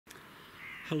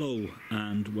Hello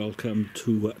and welcome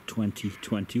to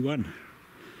 2021.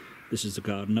 This is the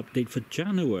garden update for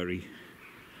January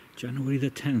the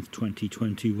 10th,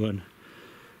 2021.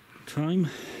 Time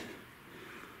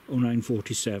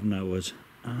 09:47 hours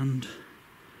and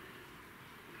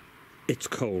it's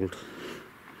cold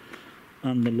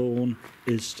and the lawn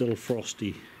is still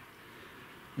frosty.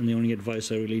 And the only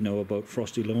advice I really know about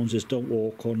frosty lawns is don't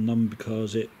walk on them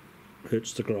because it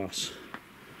hurts the grass.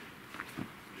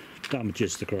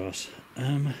 Damages the grass.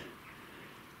 There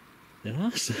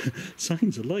are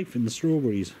signs of life in the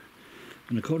strawberries,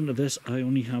 and according to this I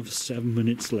only have 7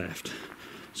 minutes left,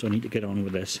 so I need to get on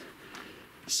with this.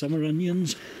 Summer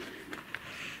onions,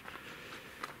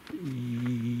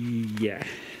 yeah,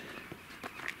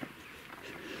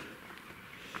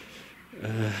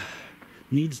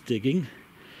 needs digging.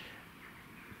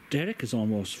 Derrick is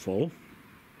almost full.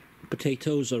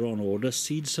 Potatoes are on order,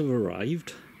 seeds have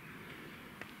arrived.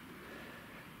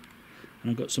 And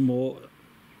I've got some more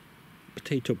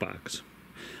potato bags.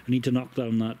 I need to knock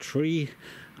down that tree.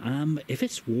 If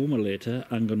it's warmer later,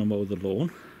 I'm going to mow the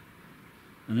lawn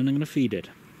and then I'm going to feed it.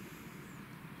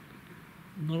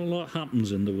 Not a lot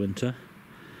happens in the winter.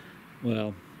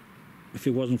 Well, if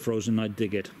it wasn't frozen, I'd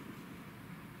dig it.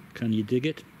 Can you dig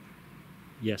it?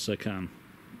 Yes, I can.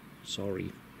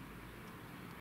 Sorry.